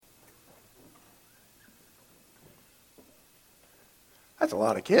That's a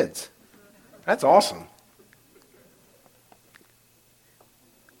lot of kids. That's awesome.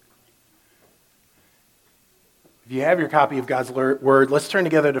 If you have your copy of God's Word, let's turn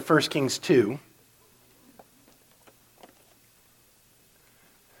together to 1 Kings 2.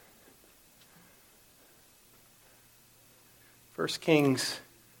 First Kings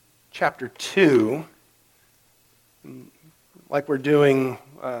chapter 2, like we're doing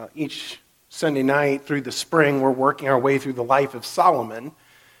each Sunday night through the spring, we're working our way through the life of Solomon.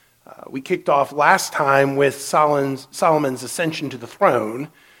 We kicked off last time with Solomon's ascension to the throne,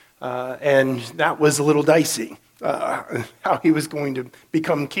 and that was a little dicey, how he was going to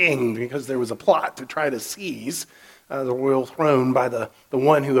become king, because there was a plot to try to seize the royal throne by the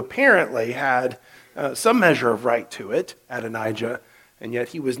one who apparently had some measure of right to it, Adonijah, and yet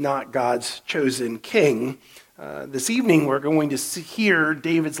he was not God's chosen king. This evening we're going to hear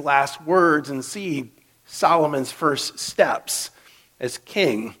David's last words and see Solomon's first steps as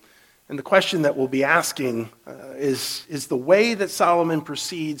king. And the question that we'll be asking is the way that Solomon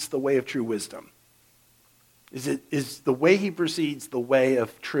proceeds the way of true wisdom? Is the way he proceeds the way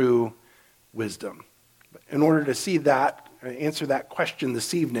of true wisdom? In order to see that, answer that question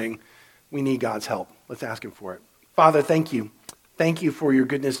this evening, we need God's help. Let's ask him for it. Father, thank you. Thank you for your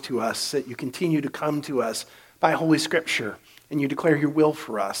goodness to us, that you continue to come to us by Holy Scripture, and you declare your will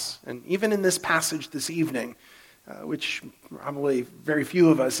for us. And even in this passage this evening, which probably very few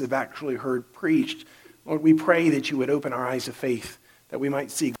of us have actually heard preached, Lord, we pray that you would open our eyes of faith, that we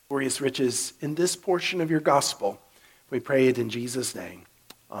might see glorious riches in this portion of your gospel. We pray it in Jesus' name.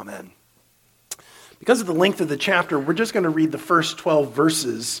 Amen. Because of the length of the chapter, we're just going to read the first 12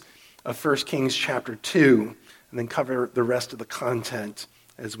 verses of 1 Kings chapter 2, and then cover the rest of the content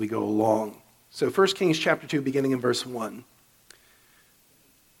as we go along. So 1 Kings chapter 2, beginning in verse 1.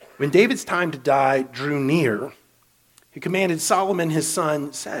 When David's time to die drew near, he commanded Solomon his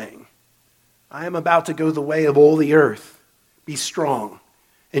son, saying, I am about to go the way of all the earth. Be strong,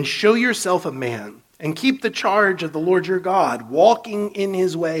 and show yourself a man, and keep the charge of the Lord your God, walking in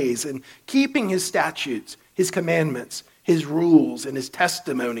his ways, and keeping his statutes, his commandments, his rules, and his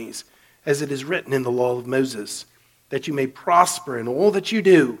testimonies, as it is written in the law of Moses, that you may prosper in all that you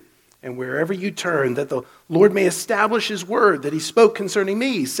do, and wherever you turn, that the Lord may establish his word that he spoke concerning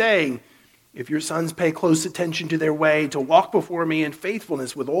me, saying, if your sons pay close attention to their way, to walk before me in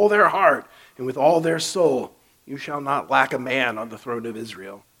faithfulness with all their heart and with all their soul, you shall not lack a man on the throne of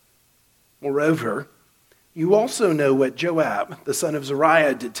Israel. Moreover, you also know what Joab, the son of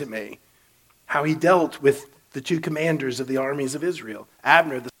Zeruiah, did to me, how he dealt with the two commanders of the armies of Israel,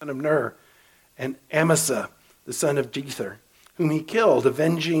 Abner, the son of Ner, and Amasa, the son of Jether, whom he killed,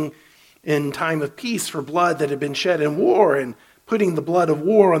 avenging in time of peace for blood that had been shed in war, and putting the blood of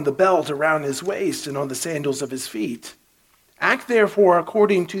war on the belt around his waist and on the sandals of his feet. Act therefore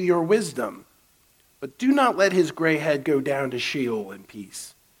according to your wisdom, but do not let his gray head go down to Sheol in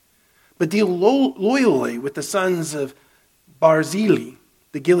peace. But deal loyally with the sons of Barzillai,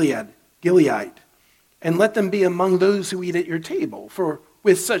 the Gileadite, and let them be among those who eat at your table, for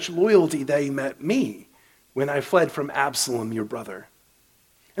with such loyalty they met me when I fled from Absalom your brother.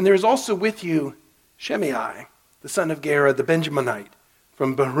 And there is also with you Shimei, the son of Gera, the Benjaminite,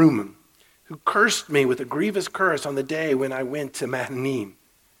 from Bahurim, who cursed me with a grievous curse on the day when I went to Mahanaim.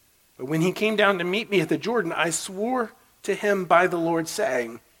 But when he came down to meet me at the Jordan, I swore to him by the Lord,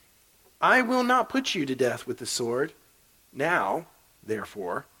 saying, I will not put you to death with the sword. Now,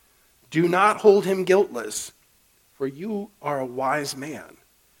 therefore, do not hold him guiltless, for you are a wise man.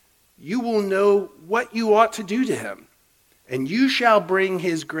 You will know what you ought to do to him, and you shall bring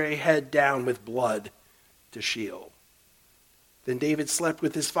his gray head down with blood to Sheol. Then David slept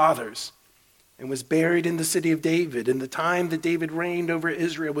with his fathers and was buried in the city of David. And the time that David reigned over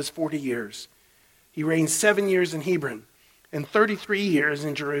Israel was 40 years. He reigned 7 years in Hebron and 33 years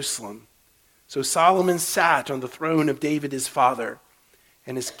in Jerusalem. So Solomon sat on the throne of David his father,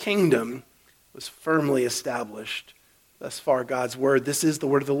 and his kingdom was firmly established. Thus far, God's word. This is the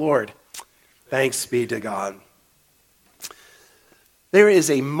word of the Lord. Thanks be to God. There is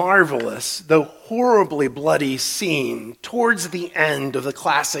a marvelous, though horribly bloody scene towards the end of the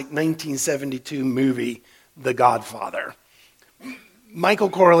classic 1972 movie, The Godfather. Michael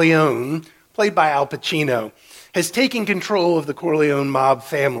Corleone, played by Al Pacino, has taken control of the Corleone mob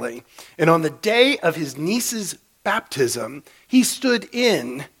family. And on the day of his niece's baptism, he stood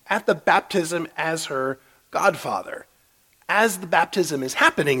in at the baptism as her godfather. As the baptism is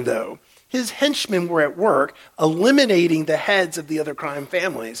happening, though, his henchmen were at work eliminating the heads of the other crime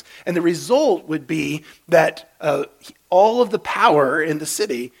families. And the result would be that all of the power in the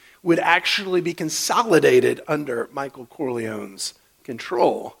city would actually be consolidated under Michael Corleone's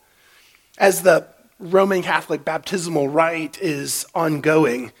control. As the Roman Catholic baptismal rite is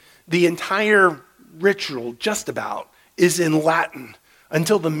ongoing, the entire ritual, just about, is in Latin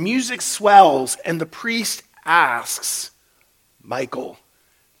until the music swells and the priest asks, "Michael,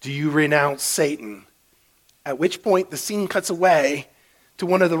 do you renounce Satan?" At which point the scene cuts away to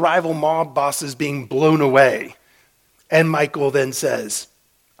one of the rival mob bosses being blown away. And Michael then says,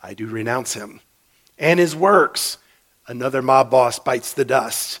 "I do renounce him." And his works, another mob boss bites the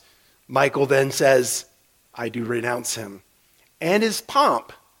dust. Michael then says, "I do renounce him." And his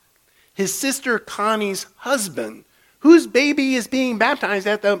pomp, his sister Connie's husband, whose baby is being baptized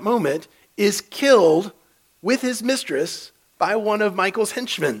at that moment, is killed with his mistress by one of Michael's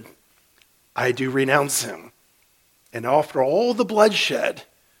henchmen. "I do renounce him." And after all the bloodshed,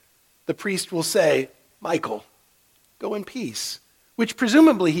 the priest will say, "Michael, go in peace," which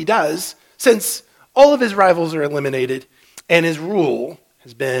presumably he does, since all of his rivals are eliminated and his rule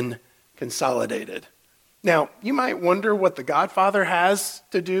has been consolidated. Now, you might wonder what the Godfather has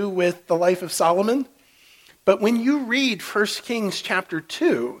to do with the life of Solomon, but when you read 1 Kings chapter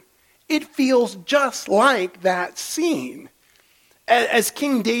 2, it feels just like that scene. As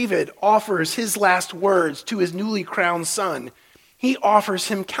King David offers his last words to his newly crowned son, he offers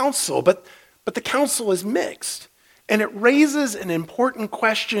him counsel, but the counsel is mixed. And it raises an important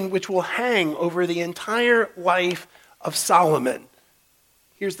question which will hang over the entire life of Solomon.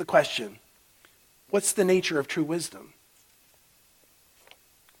 Here's the question. What's the nature of true wisdom?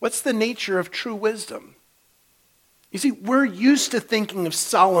 What's the nature of true wisdom? You see, we're used to thinking of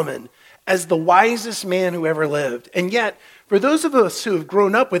Solomon as the wisest man who ever lived. And yet, for those of us who have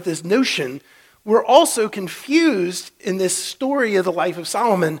grown up with this notion, we're also confused in this story of the life of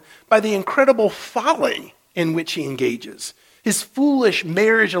Solomon by the incredible folly in which he engages. His foolish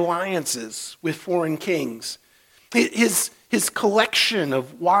marriage alliances with foreign kings. His collection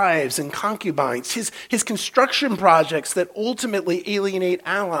of wives and concubines, his construction projects that ultimately alienate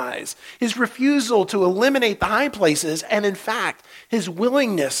allies, his refusal to eliminate the high places, and in fact, his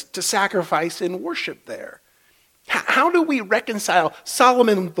willingness to sacrifice and worship there. How do we reconcile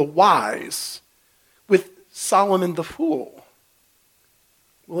Solomon the wise with Solomon the fool?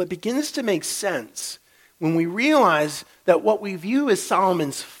 Well, it begins to make sense when we realize that what we view as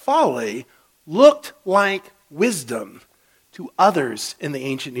Solomon's folly looked like wisdom to others in the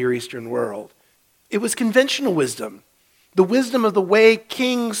ancient Near Eastern world. It was conventional wisdom, the wisdom of the way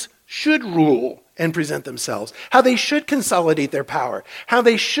kings should rule and present themselves, how they should consolidate their power, how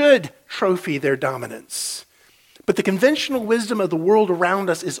they should trophy their dominance. But the conventional wisdom of the world around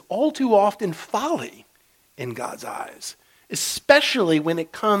us is all too often folly in God's eyes, especially when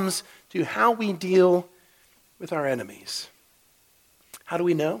it comes to how we deal with our enemies. How do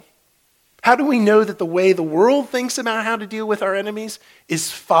we know? How do we know that the way the world thinks about how to deal with our enemies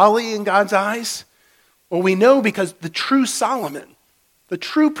is folly in God's eyes? Well, we know because the true Solomon, the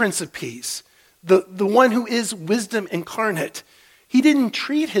true Prince of Peace, the one who is wisdom incarnate, he didn't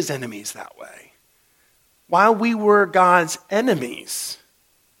treat his enemies that way. While we were God's enemies,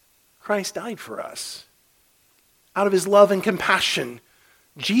 Christ died for us. Out of his love and compassion,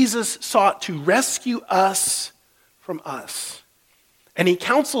 Jesus sought to rescue us from us. And he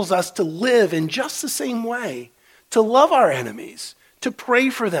counsels us to live in just the same way, to love our enemies, to pray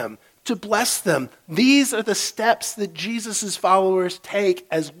for them, to bless them. These are the steps that Jesus' followers take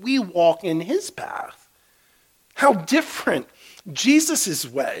as we walk in his path. How different Jesus'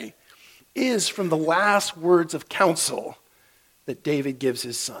 way is from the last words of counsel that David gives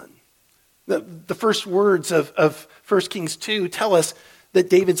his son. The first words of 1 Kings 2 tell us that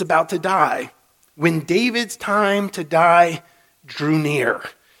David's about to die. When David's time to die drew near.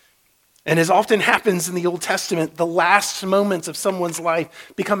 And as often happens in the Old Testament, the last moments of someone's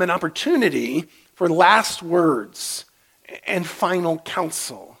life become an opportunity for last words and final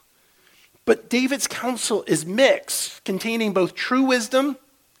counsel. But David's counsel is mixed, containing both true wisdom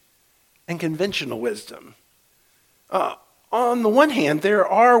and conventional wisdom. On the one hand, there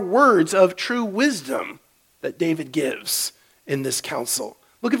are words of true wisdom that David gives in this counsel.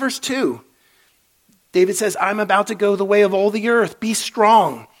 Look at verse 2. David says, "I'm about to go the way of all the earth. Be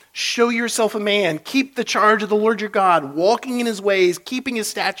strong. Show yourself a man. Keep the charge of the Lord your God, walking in his ways, keeping his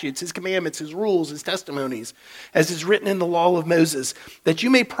statutes, his commandments, his rules, his testimonies, as is written in the law of Moses, that you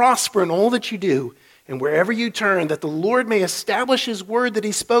may prosper in all that you do, and wherever you turn, that the Lord may establish his word that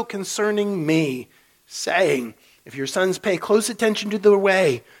he spoke concerning me, saying, if your sons pay close attention to the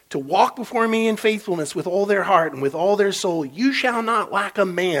way, to walk before me in faithfulness with all their heart and with all their soul, you shall not lack a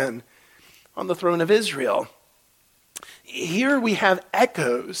man on the throne of Israel." Here we have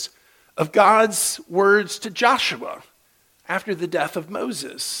echoes of God's words to Joshua after the death of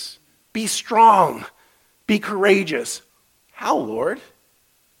Moses. Be strong, be courageous. How, Lord?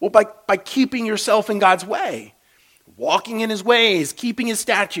 Well, by keeping yourself in God's way, walking in his ways, keeping his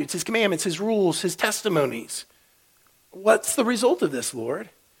statutes, his commandments, his rules, his testimonies. What's the result of this, Lord?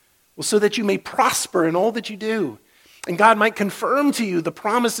 Well, so that you may prosper in all that you do, and God might confirm to you the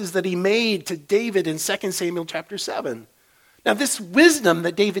promises that he made to David in 2 Samuel chapter 7. Now, this wisdom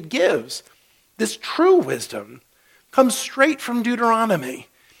that David gives, this true wisdom, comes straight from Deuteronomy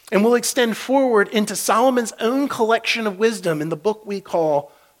and will extend forward into Solomon's own collection of wisdom in the book we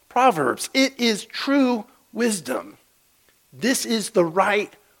call Proverbs. It is true wisdom. This is the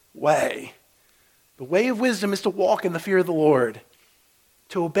right way. The way of wisdom is to walk in the fear of the Lord,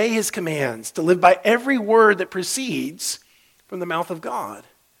 to obey his commands, to live by every word that proceeds from the mouth of God.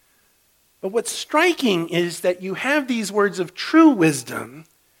 But what's striking is that you have these words of true wisdom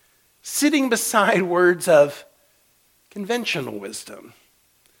sitting beside words of conventional wisdom.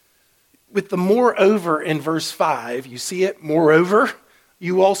 With the moreover in verse 5, you see it, moreover,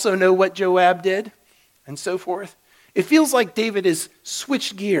 you also know what Joab did, and so forth. It feels like David has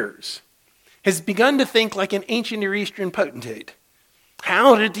switched gears, has begun to think like an ancient Near Eastern potentate.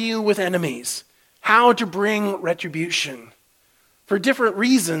 How to deal with enemies, how to bring retribution. For different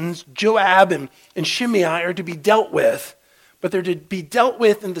reasons, Joab and Shimei are to be dealt with, but they're to be dealt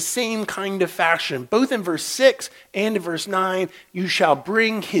with in the same kind of fashion. Both in verse 6 and in verse 9, you shall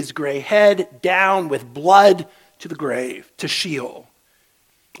bring his gray head down with blood to the grave, to Sheol.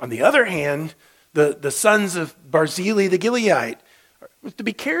 On the other hand, the sons of Barzillai the Gileadite are to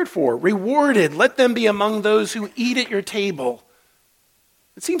be cared for, rewarded. Let them be among those who eat at your table.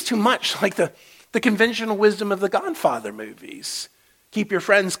 It seems too much like the conventional wisdom of the Godfather movies. Keep your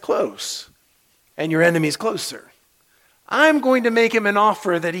friends close and your enemies closer. I'm going to make him an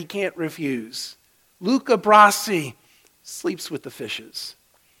offer that he can't refuse. Luca Brasi sleeps with the fishes.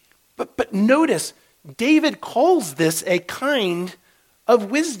 But notice, David calls this a kind of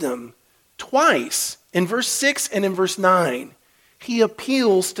wisdom twice. In verse 6 and in verse 9, he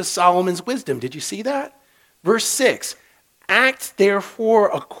appeals to Solomon's wisdom. Did you see that? Verse 6, act therefore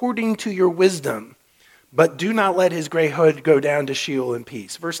according to your wisdom, but do not let his gray hood go down to Sheol in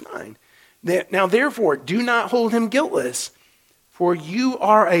peace. Verse 9, now therefore do not hold him guiltless, for you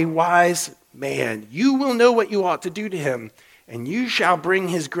are a wise man. You will know what you ought to do to him, and you shall bring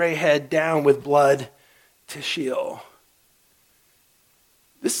his gray head down with blood to Sheol.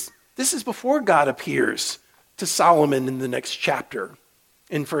 This is before God appears to Solomon in the next chapter,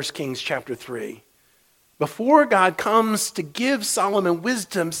 in 1 Kings chapter 3. Before God comes to give Solomon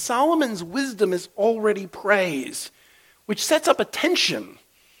wisdom, Solomon's wisdom is already praised, which sets up a tension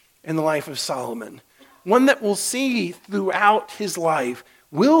in the life of Solomon, one that we'll see throughout his life.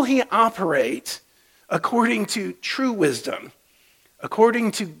 Will he operate according to true wisdom,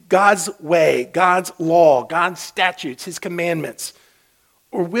 according to God's way, God's law, God's statutes, his commandments?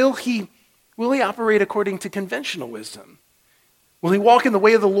 Or will he operate according to conventional wisdom? Will he walk in the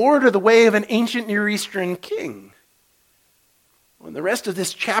way of the Lord or the way of an ancient Near Eastern king? Well, in the rest of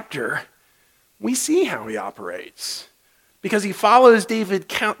this chapter, we see how he operates, because he follows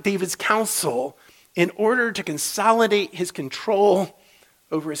David's counsel in order to consolidate his control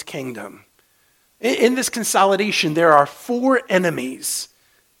over his kingdom. In this consolidation, there are 4 enemies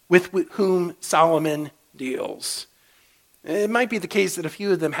with whom Solomon deals. It might be the case that a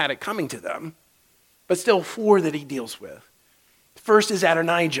few of them had it coming to them, but still 4 that he deals with. First is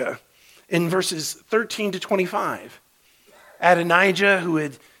Adonijah in verses 13 to 25. Adonijah, who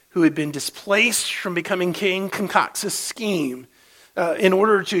had been displaced from becoming king, concocts a scheme in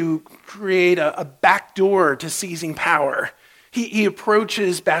order to create a backdoor to seizing power. He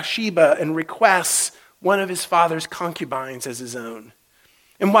approaches Bathsheba and requests one of his father's concubines as his own.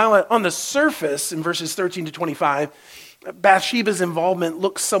 And while on the surface, in verses 13 to 25, Bathsheba's involvement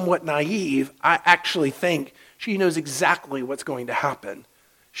looks somewhat naive, I actually think she knows exactly what's going to happen.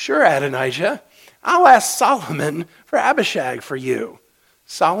 Sure, Adonijah, I'll ask Solomon for Abishag for you.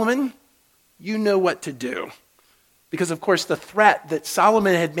 Solomon, you know what to do. Because, of course, the threat that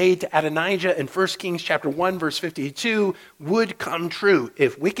Solomon had made to Adonijah in 1 Kings chapter 1, verse 52 would come true.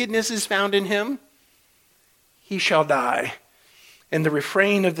 If wickedness is found in him, he shall die. And the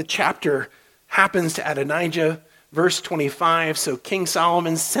refrain of the chapter happens to Adonijah. Verse 25, so King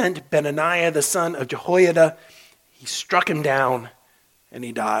Solomon sent Benaiah, the son of Jehoiada. He struck him down, and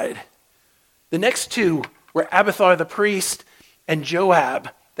he died. The next 2 were Abiathar the priest and Joab,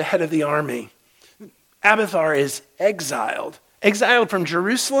 the head of the army. Abiathar is exiled from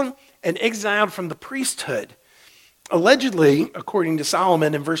Jerusalem and exiled from the priesthood. Allegedly, according to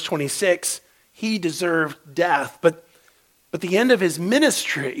Solomon in verse 26, he deserved death. But But the end of his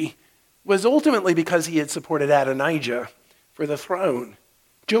ministry was ultimately because he had supported Adonijah for the throne.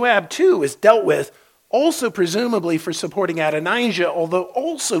 Joab, too, is dealt with also presumably for supporting Adonijah, although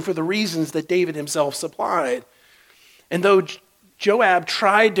also for the reasons that David himself supplied. And though Joab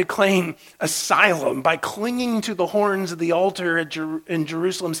tried to claim asylum by clinging to the horns of the altar in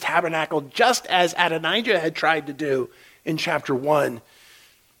Jerusalem's tabernacle, just as Adonijah had tried to do in chapter 1,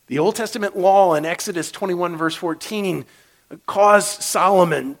 the Old Testament law in Exodus 21, verse 14, caused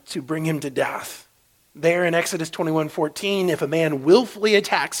Solomon to bring him to death. There in Exodus 21:14, if a man willfully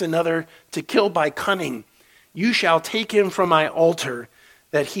attacks another to kill by cunning, you shall take him from my altar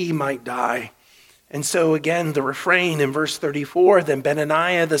that he might die. And so again, the refrain in verse 34, then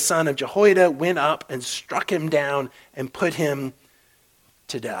Benaniah, the son of Jehoiada, went up and struck him down and put him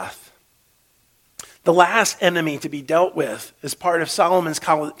to death. The last enemy to be dealt with as part of Solomon's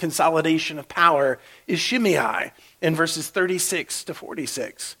consolidation of power is Shimei in verses 36 to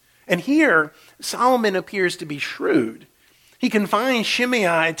 46. And here, Solomon appears to be shrewd. He confines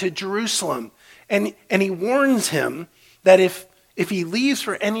Shimei to Jerusalem, and he warns him that if he leaves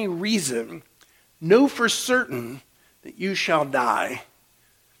for any reason, know for certain that you shall die.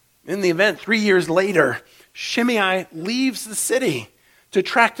 In the event, 3 years later, Shimei leaves the city to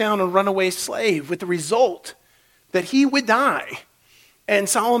track down a runaway slave, with the result that he would die. And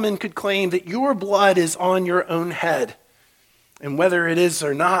Solomon could claim that your blood is on your own head. And whether it is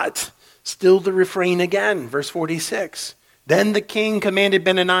or not, still the refrain again, verse 46. Then the king commanded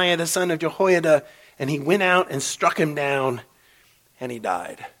Benaniah, the son of Jehoiada, and he went out and struck him down, and he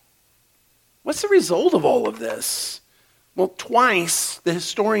died. What's the result of all of this? Well, twice the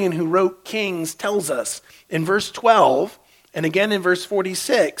historian who wrote Kings tells us, in verse 12 and again in verse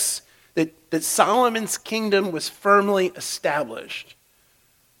 46, that Solomon's kingdom was firmly established.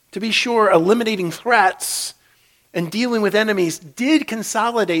 To be sure, eliminating threats and dealing with enemies did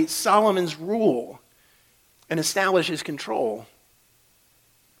consolidate Solomon's rule and establish his control.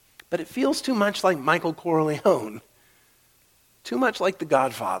 But it feels too much like Michael Corleone, too much like The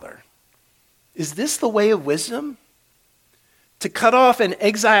Godfather. Is this the way of wisdom? To cut off and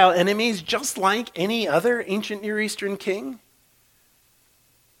exile enemies just like any other ancient Near Eastern king?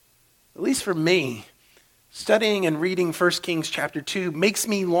 At least for me, studying and reading 1 Kings chapter 2 makes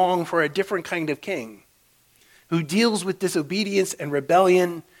me long for a different kind of king who deals with disobedience and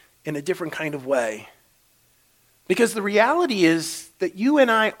rebellion in a different kind of way. Because the reality is that you and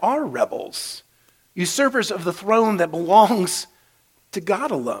I are rebels, usurpers of the throne that belongs to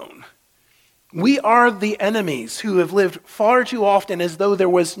God alone. We are the enemies who have lived far too often as though there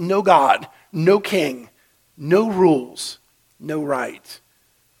was no God, no king, no rules, no right.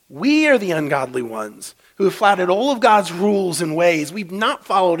 We are the ungodly ones who have flouted all of God's rules and ways. We've not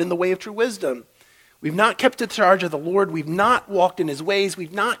followed in the way of true wisdom. We've not kept the charge of the Lord. We've not walked in his ways.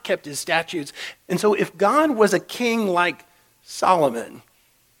 We've not kept his statutes. And so if God was a king like Solomon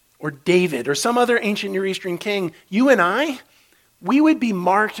or David or some other ancient Near Eastern king, you and I, we would be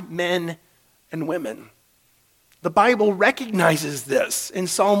marked men and women. The Bible recognizes this in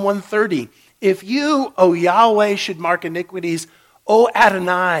Psalm 130. If you, O Yahweh, should mark iniquities, O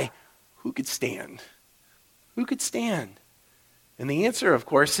Adonai, who could stand? Who could stand? And the answer, of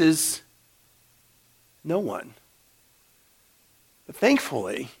course, is no one. But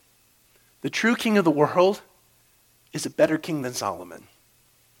thankfully, the true king of the world is a better king than Solomon.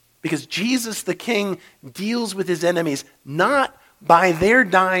 Because Jesus the king deals with his enemies not by their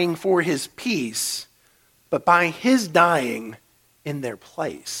dying for his peace, but by his dying in their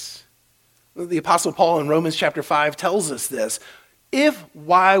place. The Apostle Paul in Romans chapter 5 tells us this. If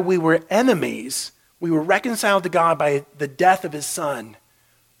while we were enemies, we were reconciled to God by the death of his son,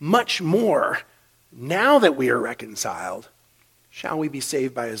 much more, now that we are reconciled, shall we be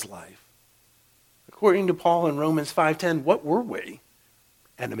saved by his life. According to Paul in Romans 5:10, what were we?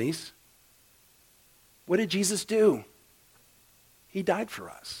 Enemies. What did Jesus do? He died for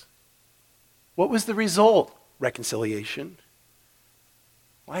us. What was the result? Reconciliation.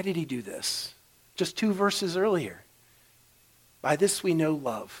 Why did he do this? Just 2 verses earlier. By this we know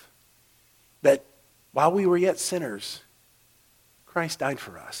love, that while we were yet sinners, Christ died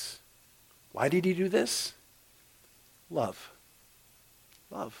for us. Why did he do this? Love.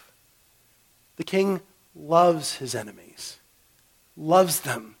 Love. The king loves his enemies, loves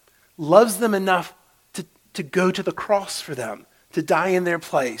them enough to go to the cross for them, to die in their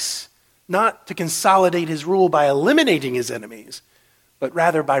place, not to consolidate his rule by eliminating his enemies, but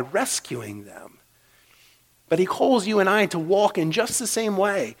rather by rescuing them. But he calls you and I to walk in just the same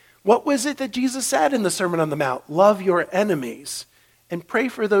way. What was it that Jesus said in the Sermon on the Mount? Love your enemies and pray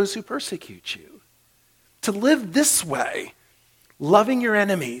for those who persecute you. To live this way, loving your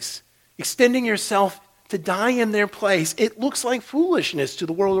enemies, extending yourself to die in their place, it looks like foolishness to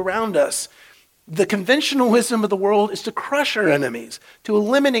the world around us. The conventional wisdom of the world is to crush our enemies, to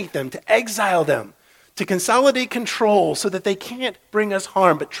eliminate them, to exile them, to consolidate control so that they can't bring us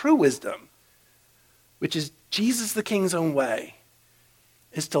harm. But true wisdom, which is Jesus the King's own way,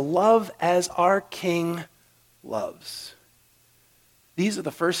 is to love as our King loves. These are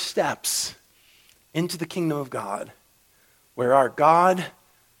the first steps into the kingdom of God, where our God,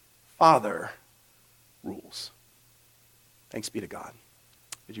 Father, rules. Thanks be to God.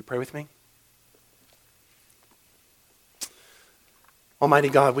 Would you pray with me? Almighty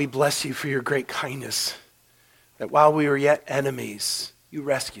God, we bless you for your great kindness, that while we were yet enemies, you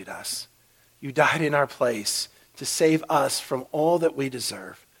rescued us. You died in our place to save us from all that we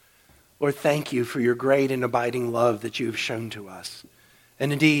deserve. Lord, thank you for your great and abiding love that you have shown to us.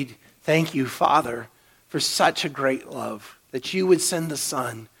 And indeed, thank you, Father, for such a great love, that you would send the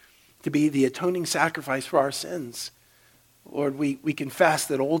Son to be the atoning sacrifice for our sins. Lord, we confess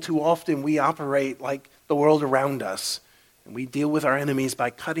that all too often we operate like the world around us, and we deal with our enemies by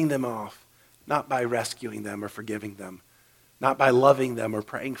cutting them off, not by rescuing them or forgiving them, not by loving them or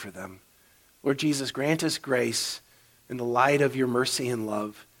praying for them. Lord Jesus, grant us grace in the light of your mercy and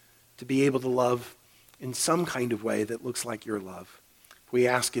love to be able to love in some kind of way that looks like your love. We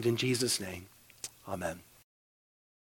ask it in Jesus' name. Amen.